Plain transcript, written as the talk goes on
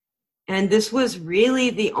And this was really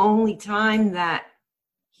the only time that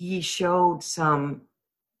he showed some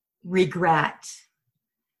regret.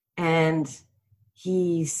 And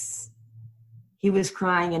he was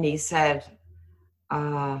crying and he said,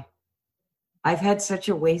 I've had such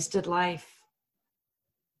a wasted life.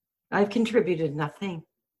 I've contributed nothing.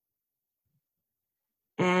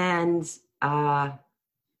 And that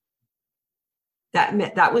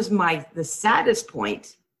was the saddest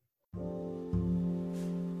point.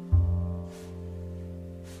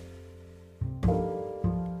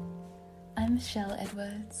 I'm Michelle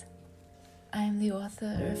Edwards. I am the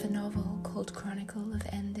author of a novel called Chronicle of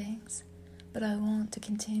Endings, but I want to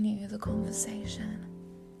continue the conversation.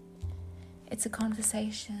 It's a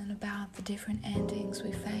conversation about the different endings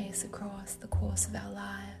we face across the course of our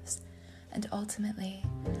lives, and ultimately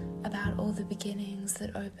about all the beginnings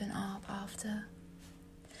that open up after.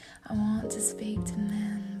 I want to speak to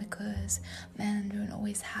men because men don't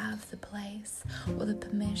always have the place or the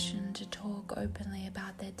permission to talk openly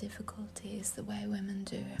about their difficulties the way women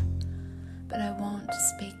do. But I want to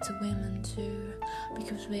speak to women too,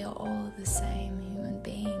 because we are all the same human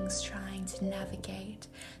beings trying to navigate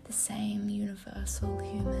the same universal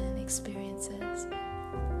human experiences.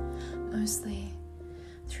 Mostly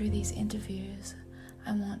through these interviews,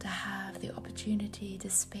 I want to have the opportunity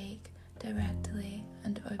to speak directly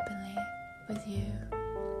and openly with you.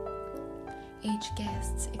 Each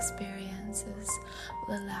guest's experiences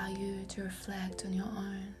will allow you to reflect on your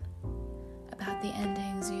own, about the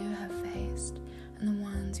endings you have faced and the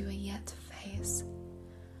ones you are yet to face,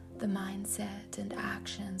 the mindset and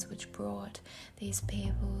actions which brought these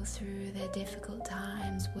people through their difficult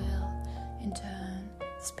times will, in turn,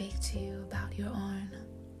 speak to you about your own.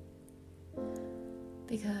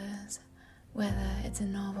 Because whether it's a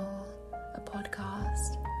novel, a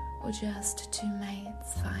podcast, or just two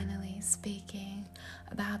mates finally speaking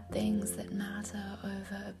about things that matter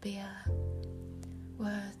over a beer,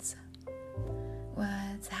 words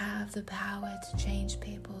have the power to change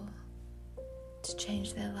people, to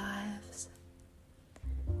change their lives,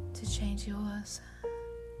 to change yours.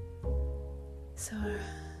 So,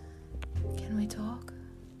 can we talk?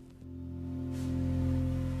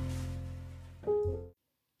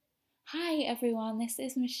 Hi everyone, this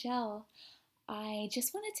is Michelle. I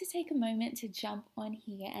just wanted to take a moment to jump on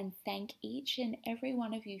here and thank each and every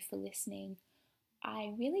one of you for listening.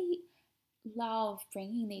 I really love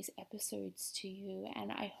bringing these episodes to you,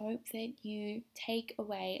 and I hope that you take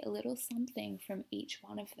away a little something from each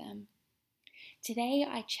one of them. Today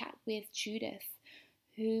I chat with Judith,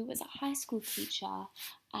 who was a high school teacher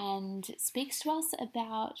and speaks to us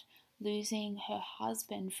about losing her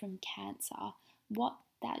husband from cancer, what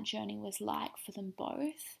that journey was like for them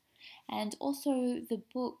both, and also the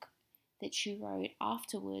book that she wrote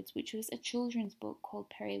afterwards, which was a children's book called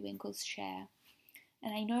Periwinkle's Chair.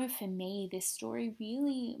 And I know for me, this story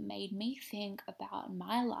really made me think about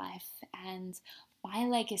my life and my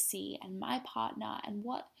legacy and my partner and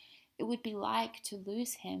what it would be like to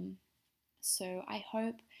lose him. So I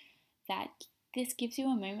hope that this gives you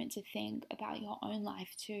a moment to think about your own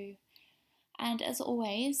life too. And as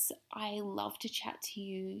always, I love to chat to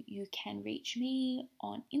you. You can reach me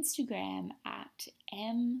on Instagram at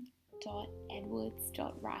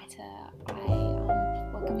m.edwards.writer. I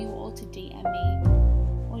welcome you all to DM me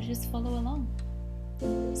or just follow along.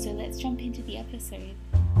 So let's jump into the episode.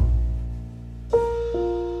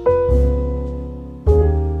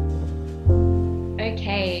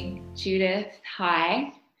 Okay, Judith,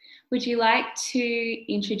 hi. Would you like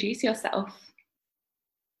to introduce yourself?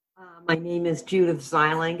 My name is Judith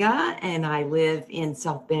Zeilinger, and I live in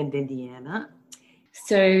South Bend, Indiana.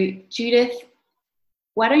 So, Judith,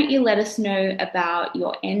 why don't you let us know about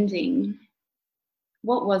your ending?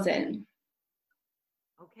 What was it?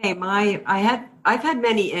 Okay, I've had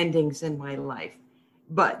many endings in my life,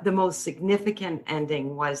 but the most significant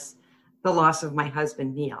ending was the loss of my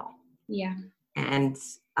husband, Neil. Yeah. And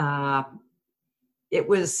it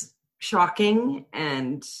was shocking,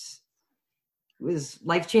 and it was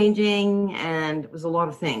life-changing, and it was a lot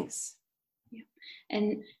of things. Yeah.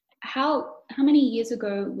 And how many years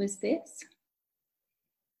ago was this?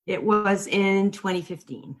 It was in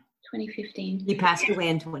 2015. 2015. He passed away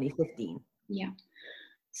in 2015. Yeah.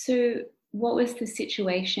 So what was the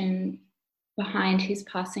situation behind his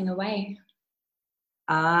passing away?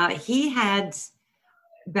 He had,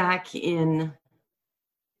 back in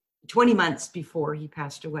 20 months before he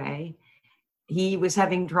passed away, he was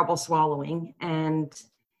having trouble swallowing. And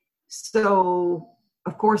so,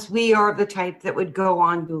 of course, we are the type that would go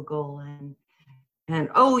on Google and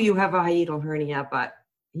oh, you have a hiatal hernia, but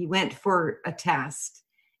he went for a test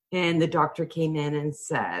And the doctor came in and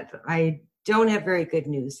said, I don't have very good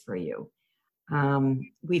news for you.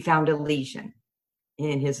 We found a lesion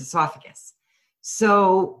in his esophagus.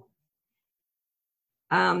 So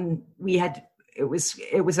it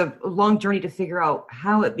was a long journey to figure out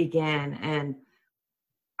how it began and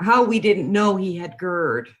how we didn't know he had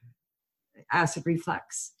GERD, acid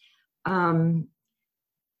reflux.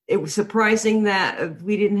 It was surprising that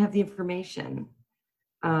we didn't have the information.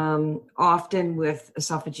 Often with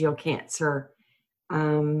esophageal cancer,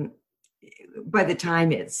 by the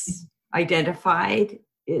time it's identified,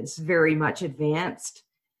 it's very much advanced.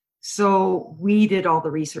 So we did all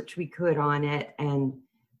the research we could on it and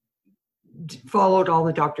followed all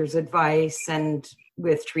the doctor's advice and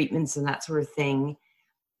with treatments and that sort of thing.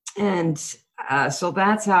 And so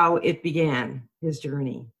that's how it began, his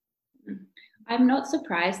journey. I'm not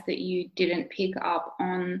surprised that you didn't pick up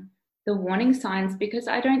on the warning signs, because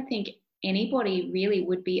I don't think anybody really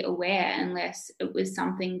would be aware unless it was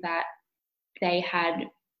something that they had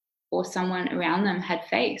or someone around them had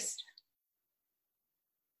faced.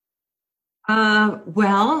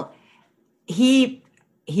 Well, he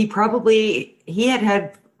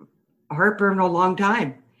had heartburn a long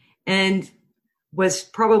time and was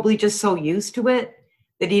probably just so used to it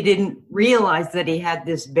that he didn't realize that he had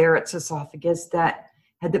this Barrett's esophagus that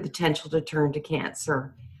had the potential to turn to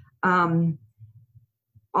cancer.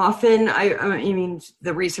 Often, I mean,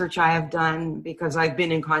 the research I have done, because I've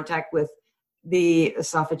been in contact with the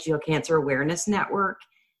Esophageal Cancer Awareness Network,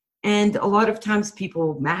 and a lot of times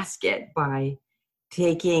people mask it by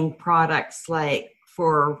taking products like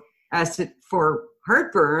for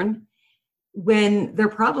heartburn, when their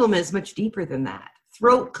problem is much deeper than that.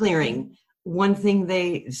 Throat clearing. One thing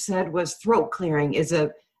they said was throat clearing is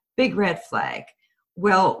a big red flag.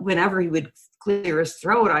 Well, whenever he would clear his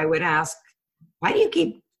throat, I would ask, why do you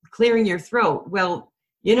keep clearing your throat? Well,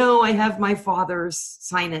 I have my father's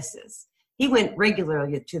sinuses. He went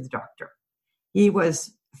regularly to the doctor. He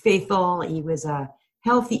was faithful. He was a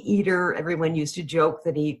healthy eater. Everyone used to joke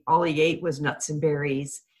that all he ate was nuts and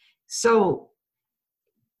berries. So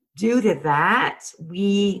due to that,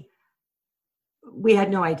 we had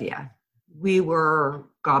no idea. We were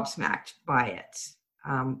gobsmacked by it.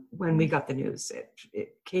 When we got the news,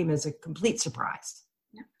 it came as a complete surprise.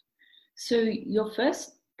 Yeah. So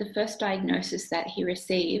the first diagnosis that he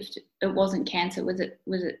received, it wasn't cancer. Was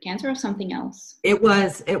it cancer or something else? It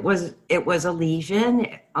was a lesion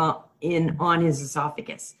on his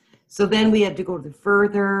esophagus. So then we had to go to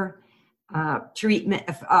further treatment,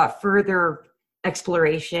 further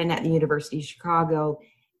exploration at the University of Chicago,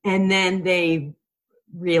 and then they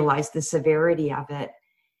realized the severity of it.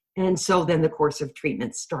 And so then the course of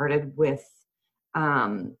treatment started with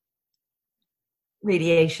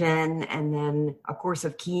radiation and then a course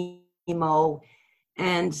of chemo.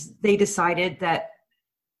 And they decided that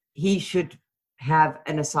he should have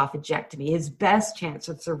an esophagectomy. His best chance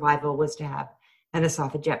of survival was to have an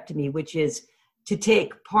esophagectomy, which is to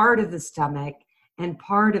take part of the stomach and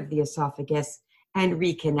part of the esophagus and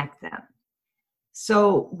reconnect them.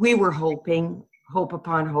 So we were hoping, hope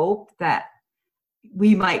upon hope, that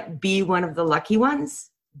we might be one of the lucky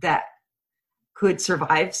ones that could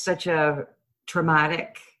survive such a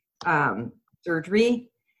traumatic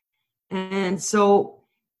surgery. And so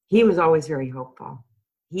he was always very hopeful.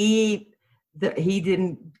 He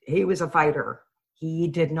was a fighter. He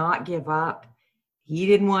did not give up. He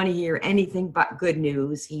didn't want to hear anything but good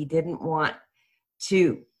news. He didn't want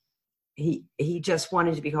to, he just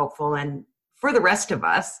wanted to be hopeful. And for the rest of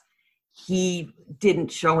us, he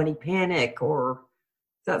didn't show any panic or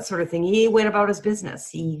that sort of thing. He went about his business.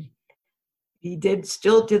 He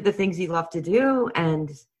still did the things he loved to do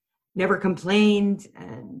and never complained.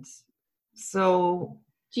 And so,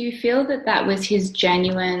 do you feel that was his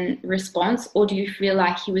genuine response, or do you feel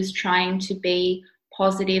like he was trying to be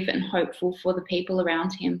positive and hopeful for the people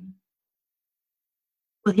around him?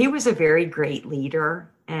 Well, he was a very great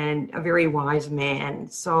leader and a very wise man.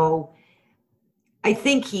 So I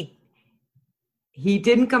think he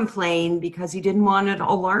didn't complain because he didn't want to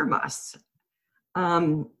alarm us.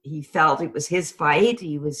 He felt it was his fight.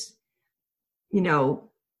 He was,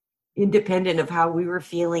 independent of how we were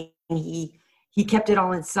feeling. He kept it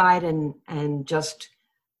all inside and just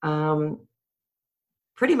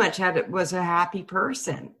pretty much was a happy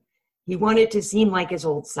person. He wanted to seem like his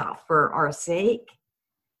old self for our sake.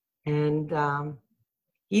 And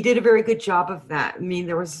he did a very good job of that. I mean,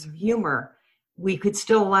 there was humor. We could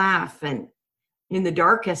still laugh, and in the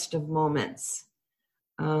darkest of moments,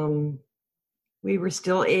 we were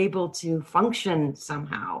still able to function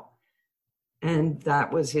somehow. And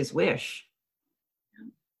that was his wish.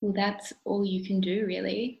 Well, that's all you can do,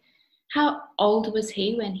 really. How old was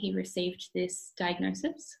he when he received this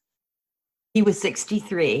diagnosis? He was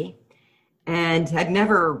 63 and had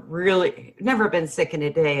never been sick in a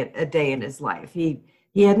day in his life. He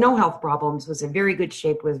had no health problems, was in very good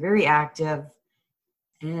shape, was very active,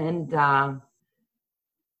 and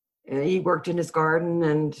he worked in his garden,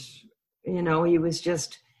 and he was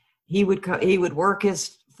just he would work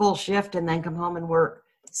his full shift and then come home and work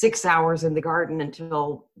 6 hours in the garden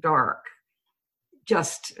until dark.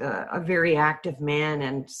 Just a very active man.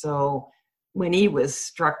 And so when he was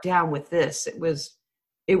struck down with this, it was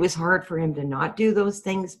hard for him to not do those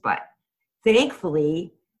things. But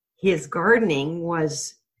thankfully, his gardening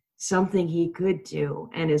was something he could do.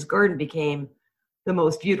 And his garden became the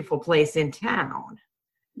most beautiful place in town.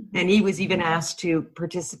 And he was even asked to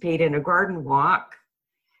participate in a garden walk.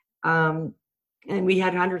 And we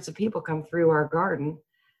had hundreds of people come through our garden.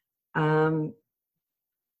 And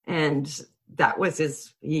that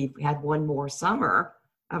was he had one more summer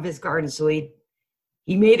of his garden. So he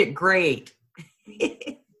made it great.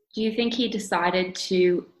 Do you think he decided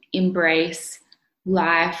to embrace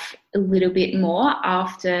life a little bit more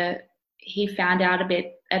after he found out a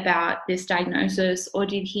bit about this diagnosis, or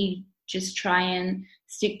did he just try and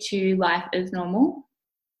stick to life as normal?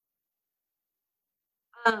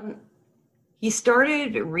 He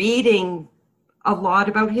started reading a lot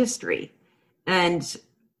about history and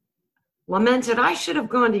lamented, I should have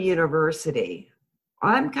gone to university.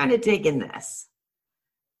 I'm kind of digging this.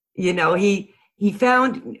 He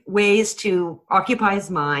found ways to occupy his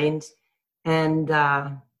mind and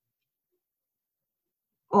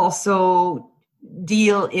also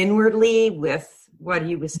deal inwardly with what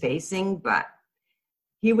he was facing. But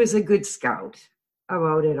he was a good scout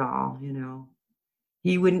about it all,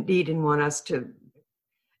 He didn't want us to.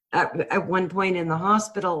 At one point in the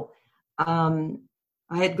hospital,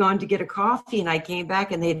 I had gone to get a coffee and I came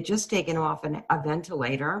back and they had just taken off a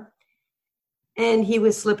ventilator and he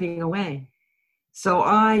was slipping away. So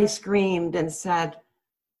I screamed and said,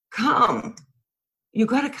 come, you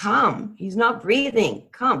got to come. He's not breathing.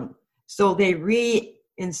 Come. So they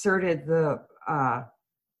reinserted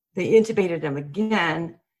they intubated him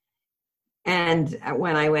again. And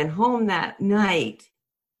when I went home that night,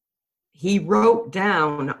 he wrote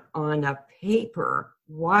down on a paper,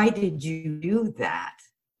 why did you do that?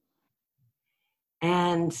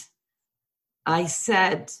 And he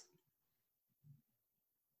said,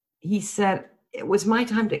 it's my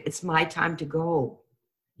time to go.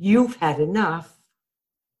 You've had enough.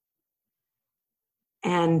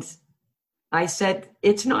 And I said,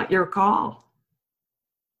 it's not your call.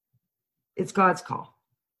 It's God's call.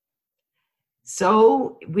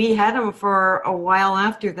 So we had him for a while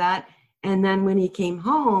after that. And then when he came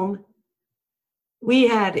home, we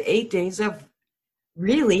had 8 days of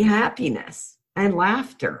really happiness and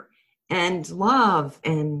laughter and love.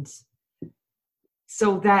 And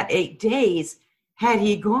so that 8 days, had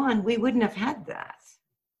he gone, we wouldn't have had that.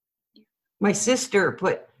 My sister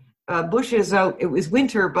put bushes out. It was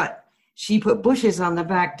winter, but she put bushes on the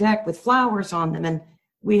back deck with flowers on them. And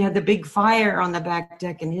we had the big fire on the back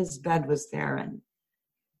deck and his bed was there. And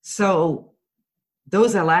so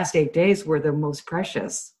those last 8 days were the most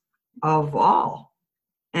precious of all.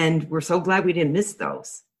 And we're so glad we didn't miss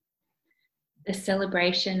those. The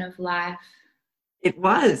celebration of life. It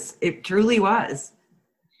was. It truly was.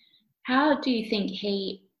 How do you think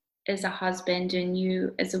he, as a husband, and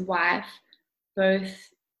you as a wife, both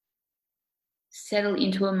settle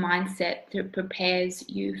into a mindset that prepares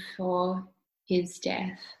you for his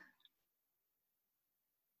death?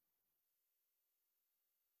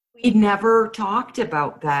 We never talked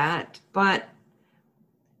about that, but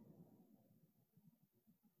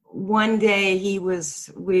one day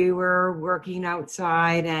we were working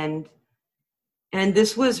outside and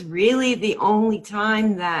this was really the only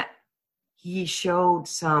time that he showed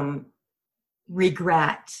some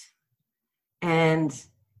regret. And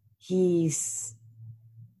he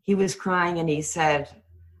was crying and he said,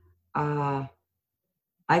 I've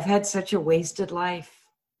had such a wasted life.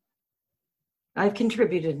 I've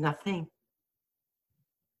contributed nothing.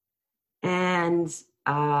 And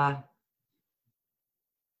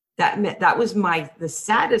that was the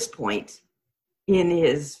saddest point in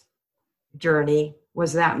his journey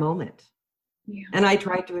was that moment. Yeah. And I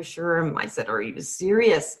tried to assure him. I said, are you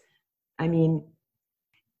serious? I mean,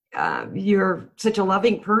 you're such a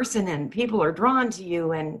loving person and people are drawn to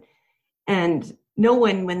you and no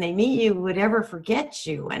one, when they meet you, would ever forget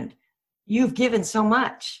you. And you've given so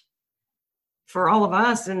much for all of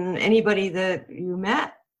us and anybody that you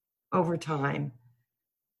met over time.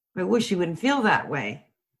 I wish you wouldn't feel that way.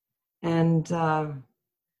 And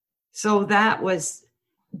so that was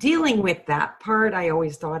dealing with that part, I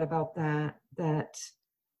always thought about that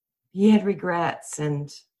he had regrets and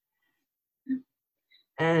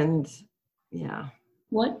yeah.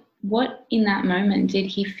 What in that moment did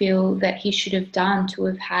he feel that he should have done to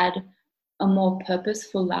have had a more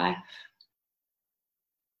purposeful life?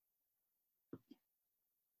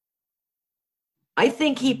 I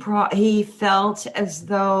think he felt as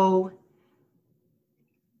though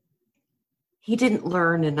he didn't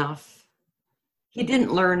learn enough. He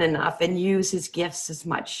didn't learn enough and use his gifts as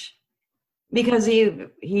much because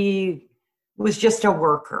he was just a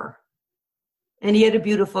worker, and he had a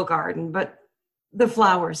beautiful garden, but the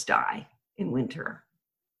flowers die in winter.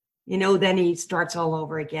 Then he starts all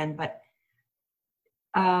over again. But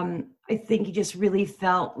I think he just really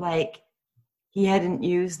felt like he hadn't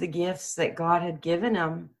used the gifts that God had given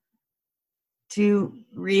him to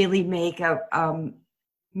really make a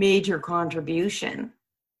major contribution.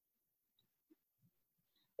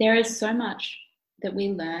 There is so much that we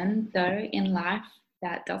learn, though, in life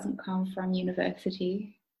that doesn't come from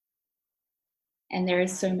university. And there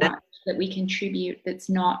is so much that we contribute that's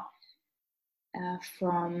not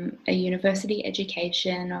from a university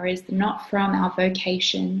education or is not from our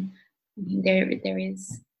vocation. There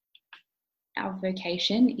is, our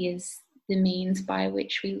vocation is the means by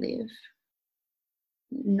which we live,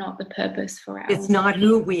 not the purpose for our It's not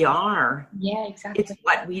who we are. Yeah, exactly. It's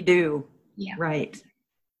what we do. Yeah. Right.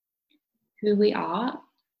 Who we are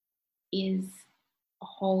is a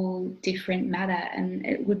whole different matter, and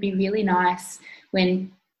it would be really nice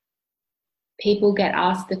when people get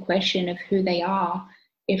asked the question of who they are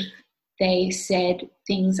if they said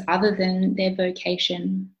things other than their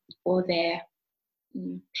vocation or their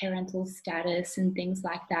parental status and things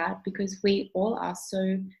like that, because we all are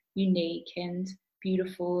so unique and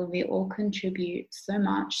beautiful, and we all contribute so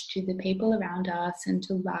much to the people around us and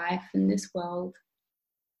to life in this world.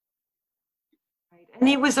 And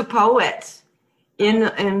he was a poet. In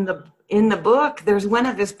the book, there's one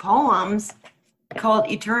of his poems called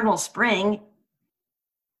Eternal Spring.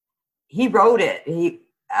 He wrote it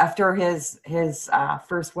after his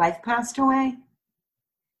first wife passed away.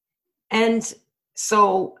 And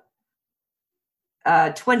so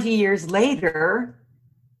 20 years later,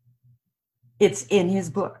 it's in his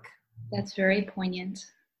book. That's very poignant.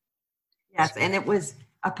 Yes, and it was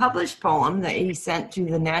a published poem that he sent to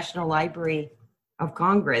the National Library of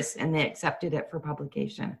Congress, and they accepted it for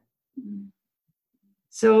publication. Mm-hmm.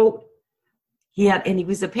 So he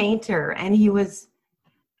was a painter, and he was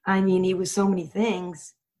so many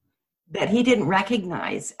things that he didn't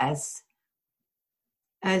recognize as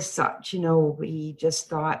such. He just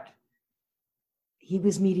thought he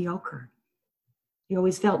was mediocre. He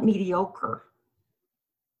always felt mediocre.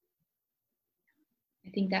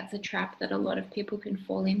 I think that's a trap that a lot of people can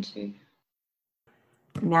fall into.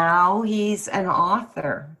 Now he's an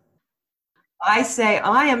author. I say,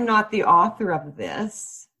 I am not the author of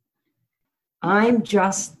this. I'm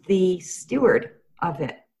just the steward of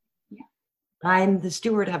it. Yeah. I'm the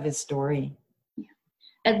steward of his story. Yeah.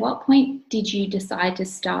 At what point did you decide to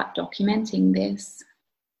start documenting this?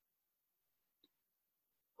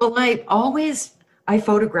 Well, I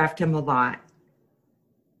photographed him a lot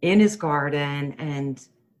in his garden and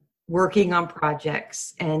working on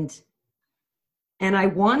projects, and I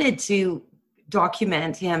wanted to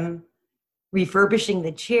document him refurbishing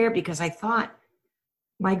the chair because I thought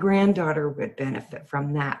my granddaughter would benefit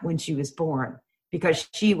from that when she was born, because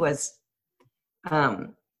she was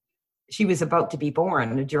about to be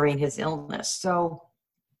born during his illness. So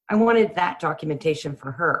I wanted that documentation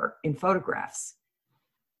for her in photographs.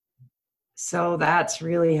 So that's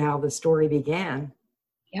really how the story began.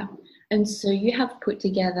 Yeah. And so you have put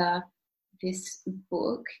together this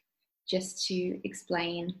book just to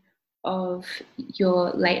explain of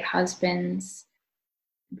your late husband's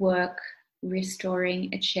work restoring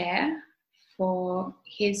a chair for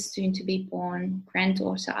his soon-to-be-born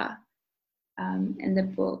granddaughter. And the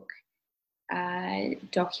book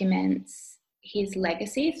documents his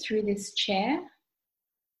legacy through this chair.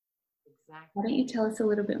 Exactly. Why don't you tell us a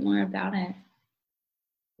little bit more about it?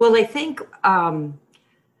 Well, I think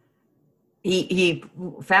he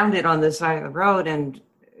found it on the side of the road, and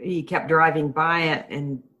he kept driving by it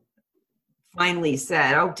and finally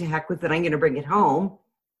said, oh, to heck with it, I'm going to bring it home.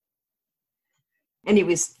 And he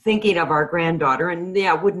was thinking of our granddaughter, and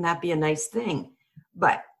yeah, wouldn't that be a nice thing?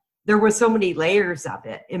 But there were so many layers of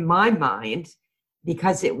it in my mind,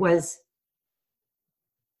 because it was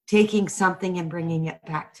taking something and bringing it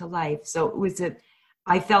back to life. So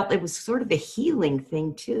I felt it was sort of a healing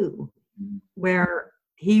thing too, where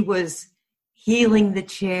he was healing the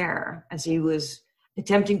chair as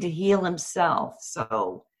attempting to heal himself.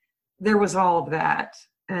 So there was all of that.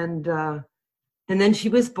 And then she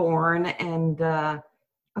was born, and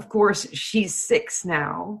of course she's 6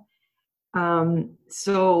 now.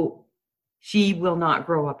 So she will not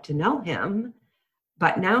grow up to know him,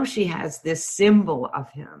 but now she has this symbol of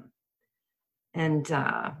him and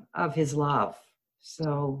of his love.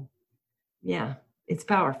 So yeah, it's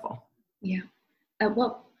powerful. Yeah. At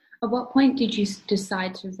what point did you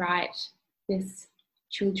decide to write this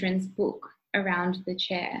children's book around the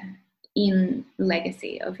chair in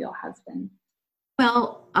legacy of your husband?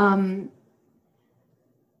 Well,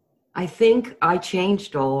 I think I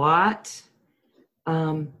changed a lot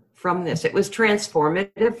from this. It was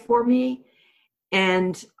transformative for me,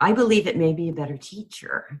 and I believe it made me a better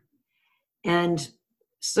teacher. And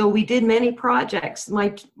so we did many projects.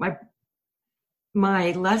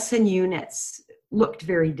 My lesson units looked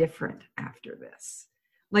very different after this.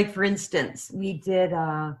 Like, for instance, we did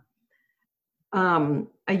a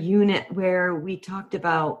unit where we talked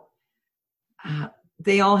about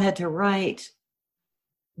they all had to write,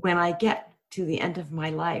 when I get to the end of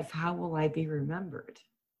my life, how will I be remembered?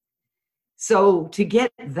 So to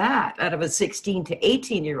get that out of a 16 to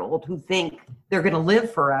 18-year-old who think they're going to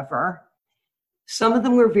live forever, some of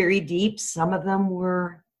them were very deep, some of them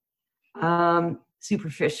were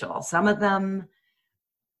superficial, some of them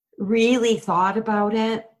really thought about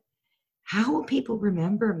it. How will people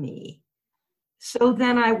remember me? So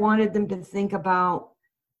then I wanted them to think about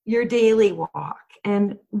your daily walk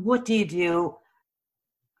and what do you do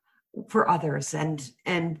for others.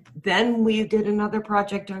 And then we did another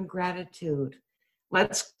project on gratitude.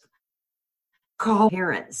 Let's call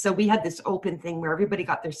parents. So we had this open thing where everybody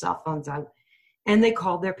got their cell phones out and they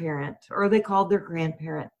called their parent or they called their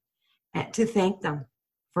grandparent to thank them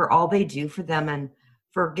for all they do for them and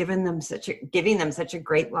for giving them such a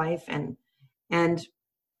great life. And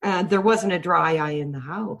there wasn't a dry eye in the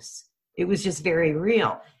house. It was just very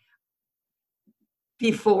real.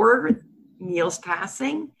 Before Neil's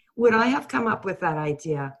passing, would I have come up with that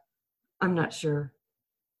idea? I'm not sure.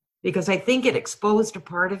 Because I think it exposed a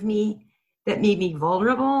part of me that made me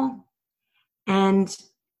vulnerable, and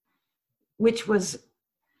which was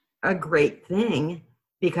a great thing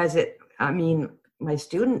because my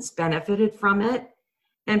students benefited from it,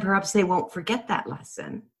 and perhaps they won't forget that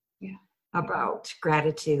lesson about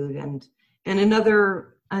gratitude. And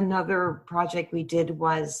another project we did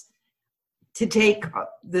was to take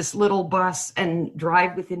this little bus and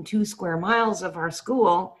drive within 2 square miles of our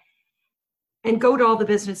school and go to all the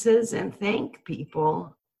businesses and thank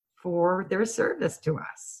people for their service to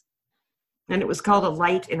us. And it was called A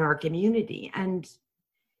Light in Our Community. And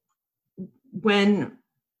when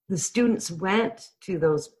the students went to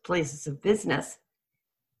those places of business,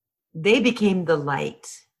 they became the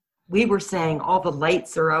light. We were saying all the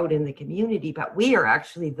lights are out in the community, but we are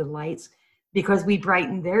actually the lights because we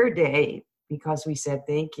brightened their day because we said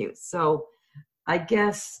thank you. So I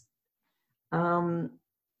guess the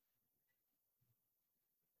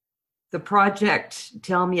project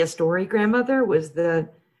Tell Me a Story, Grandmother was the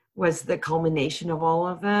culmination of all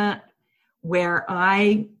of that, where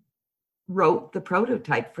I wrote the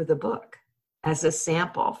prototype for the book as a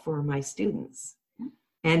sample for my students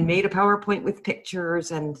and made a PowerPoint with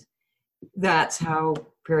pictures, and that's how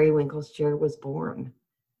Periwinkle's Chair was born,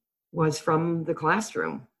 was from the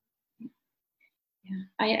classroom. Yeah,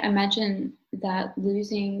 I imagine that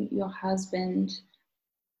losing your husband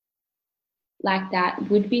like that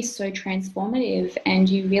would be so transformative, and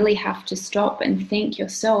you really have to stop and think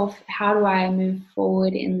yourself, how do I move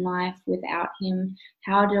forward in life without him?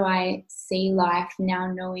 How do I see life now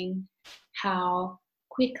knowing how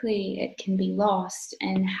quickly it can be lost,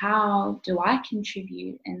 and how do I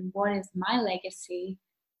contribute, and what is my legacy?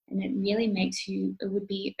 And it really makes it would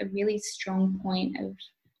be a really strong point of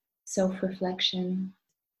self-reflection.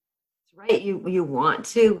 That's right. You want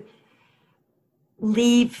to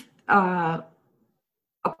leave a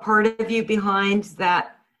part of you behind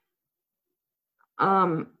that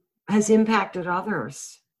has impacted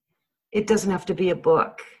others. It doesn't have to be a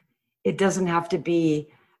book. It doesn't have to be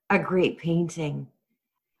a great painting.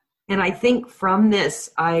 And I think from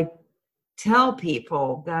this, I tell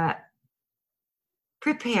people that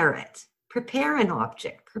prepare it. Prepare an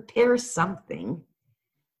object. Prepare something.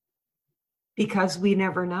 Because we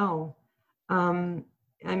never know.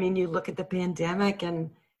 You look at the pandemic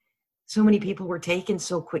and so many people were taken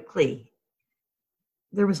so quickly.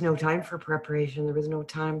 There was no time for preparation. There was no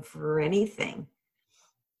time for anything.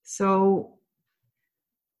 So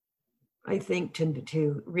I think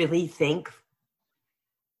to really think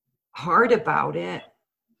hard about it,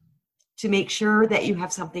 to make sure that you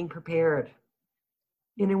have something prepared.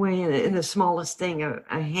 in a way, in the smallest thing,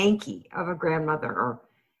 a hanky of a grandmother, or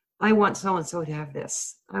I want so-and-so to have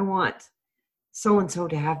this. I want so-and-so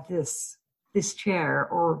to have this chair,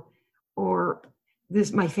 or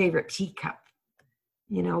this, my favorite teacup,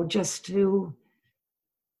 just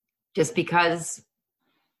because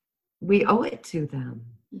we owe it to them.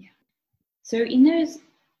 Yeah. So in those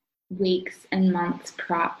weeks and months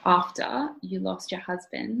after you lost your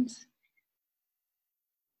husband,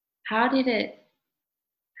 how did it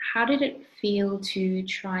feel to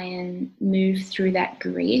try and move through that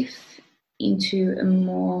grief into a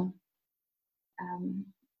more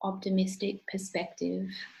optimistic perspective?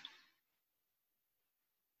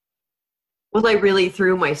 Well, I really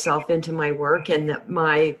threw myself into my work, and that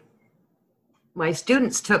my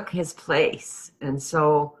students took his place. And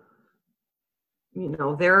so,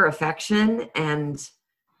 their affection and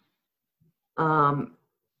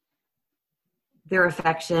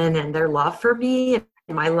their love for me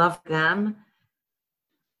and my love for them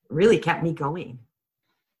really kept me going.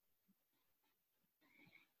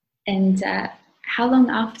 And how long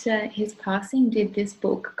after his passing did this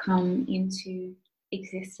book come into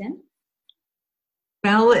existence?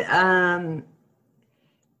 Well,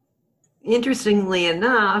 interestingly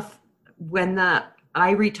enough, when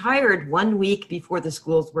I retired 1 week before the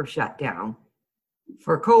schools were shut down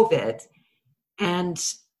for COVID, and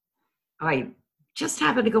I just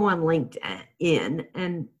happened to go on LinkedIn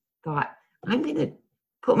and thought, I'm going to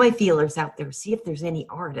put my feelers out there, see if there's any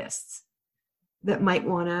artists that might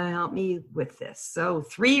want to help me with this. So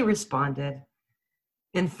 3 responded.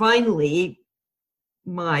 And finally,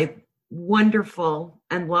 my wonderful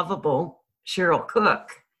and lovable Cheryl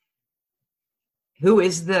Cook, who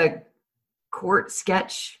is the court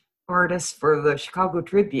sketch artist for the Chicago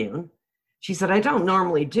Tribune, she said, I don't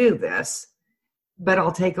normally do this, but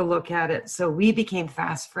I'll take a look at it. So we became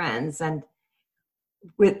fast friends. And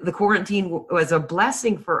with the quarantine was a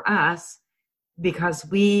blessing for us because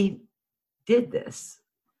we did this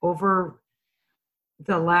over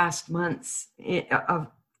the months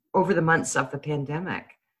of the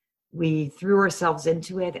pandemic. We threw ourselves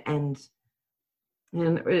into it, and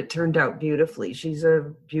it turned out beautifully. She's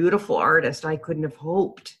a beautiful artist. I couldn't have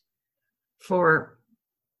hoped for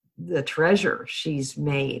the treasure she's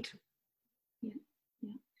made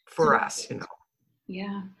for us,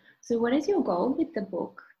 Yeah. So what is your goal with the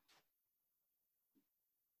book?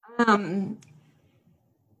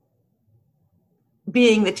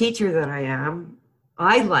 Being the teacher that I am,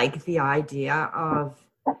 I like the idea of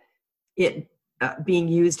it being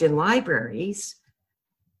used in libraries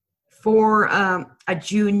for a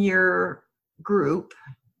junior group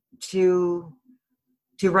to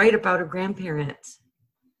write about a grandparent,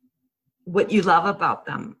 what you love about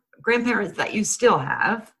them, grandparents that you still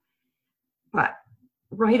have, but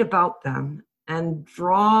write about them and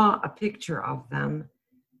draw a picture of them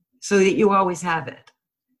so that you always have it,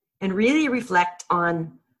 and really reflect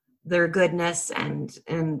on their goodness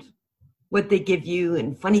and what they give you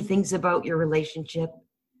and funny things about your relationship.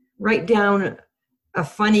 Write down a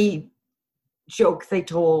funny joke they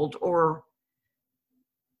told or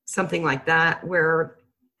something like that where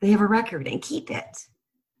they have a record, and keep it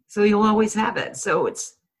so you'll always have it. So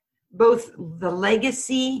it's both the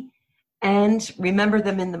legacy and remember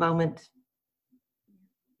them in the moment,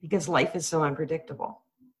 because life is so unpredictable.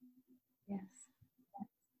 Yes.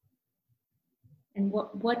 And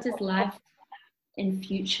what does life and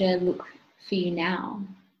future look for you now?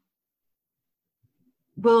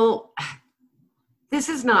 Well, this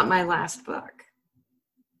is not my last book.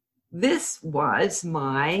 This was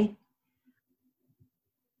my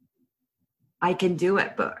I can do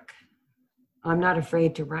it book. I'm not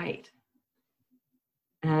afraid to write.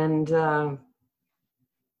 And I'm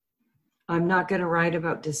not going to write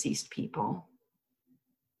about deceased people.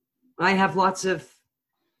 I have lots of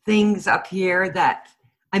things up here that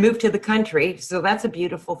I moved to the country, so that's a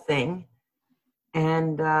beautiful thing.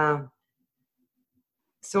 And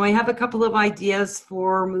so I have a couple of ideas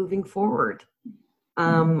for moving forward.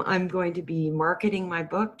 I'm going to be marketing my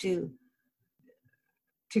book to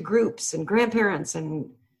groups and grandparents,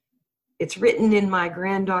 and it's written in my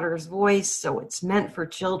granddaughter's voice, so it's meant for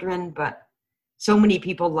children, but so many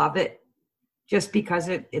people love it just because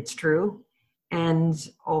it's true,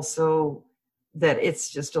 and also that it's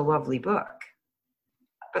just a lovely book.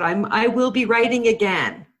 But I will be writing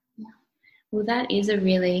again. Well, that is a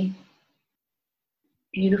really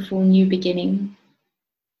beautiful new beginning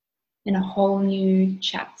and a whole new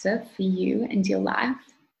chapter for you and your life.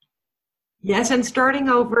 Yes, and starting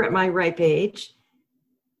over at my ripe age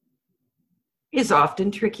is often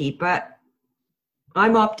tricky, but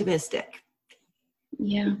I'm optimistic.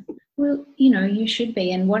 Yeah. Well, you should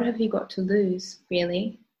be. And what have you got to lose,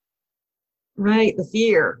 really? Right, the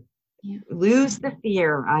fear. Yeah. Lose the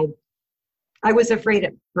fear. I was afraid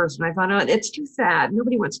at first when I found out. It's too sad.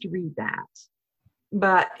 Nobody wants to read that.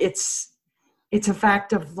 But it's a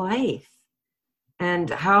fact of life. And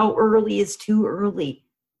how early is too early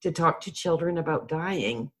to talk to children about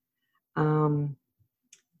dying?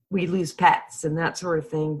 We lose pets and that sort of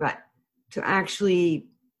thing, but to actually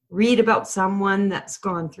read about someone that's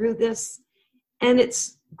gone through this, and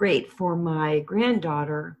it's great for my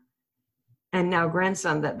granddaughter and now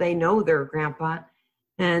grandson that they know their grandpa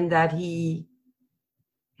and that he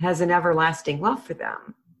has an everlasting love for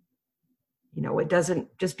them. It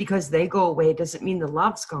doesn't, just because they go away doesn't mean the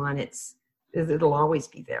love's gone. It'll always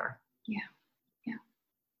be there. Yeah.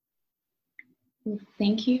 Well,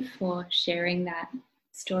 thank you for sharing that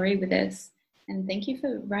story with us, and thank you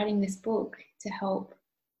for writing this book to help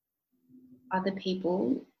other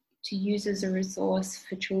people, to use as a resource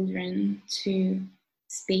for children to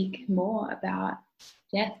speak more about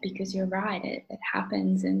death, because you're right, it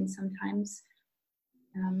happens, and sometimes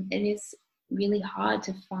it is really hard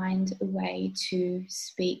to find a way to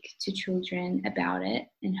speak to children about it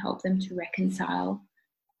and help them to reconcile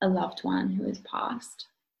a loved one who has passed.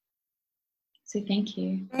 So thank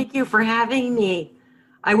you. Thank you for having me.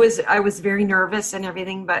 I was very nervous and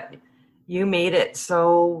everything, but you made it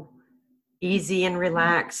so easy and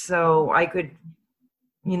relaxed so I could,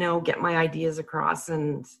 get my ideas across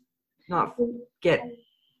and not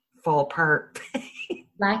fall apart.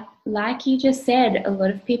 Like you just said, a lot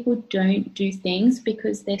of people don't do things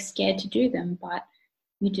because they're scared to do them, but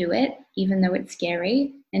you do it even though it's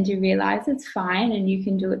scary, and you realize it's fine and you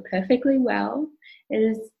can do it perfectly well.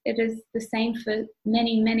 It is the same for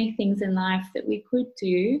many, many things in life that we could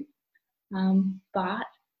do, but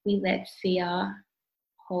we let fear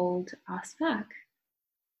hold us back.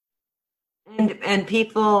 And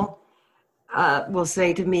people will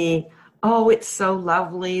say to me, "Oh, it's so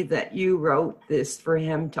lovely that you wrote this for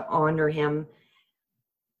him to honor him."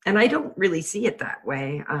 And I don't really see it that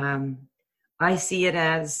way. I see it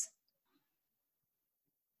as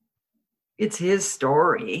it's his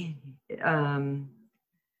story.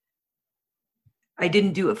 I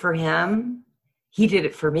didn't do it for him. He did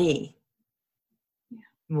it for me.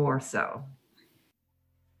 More so.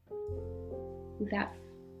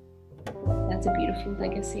 That's a beautiful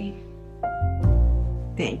legacy.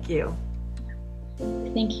 Thank you.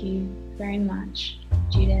 Thank you very much,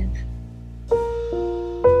 Judith.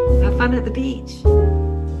 Have fun at the beach.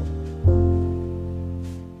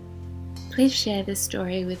 Please share this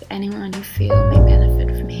story with anyone you feel may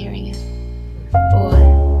benefit from hearing it. Or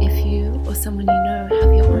if you or someone you know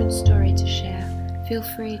have your own story to share, feel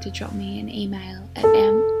free to drop me an email at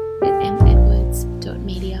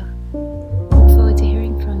m@medwards.media.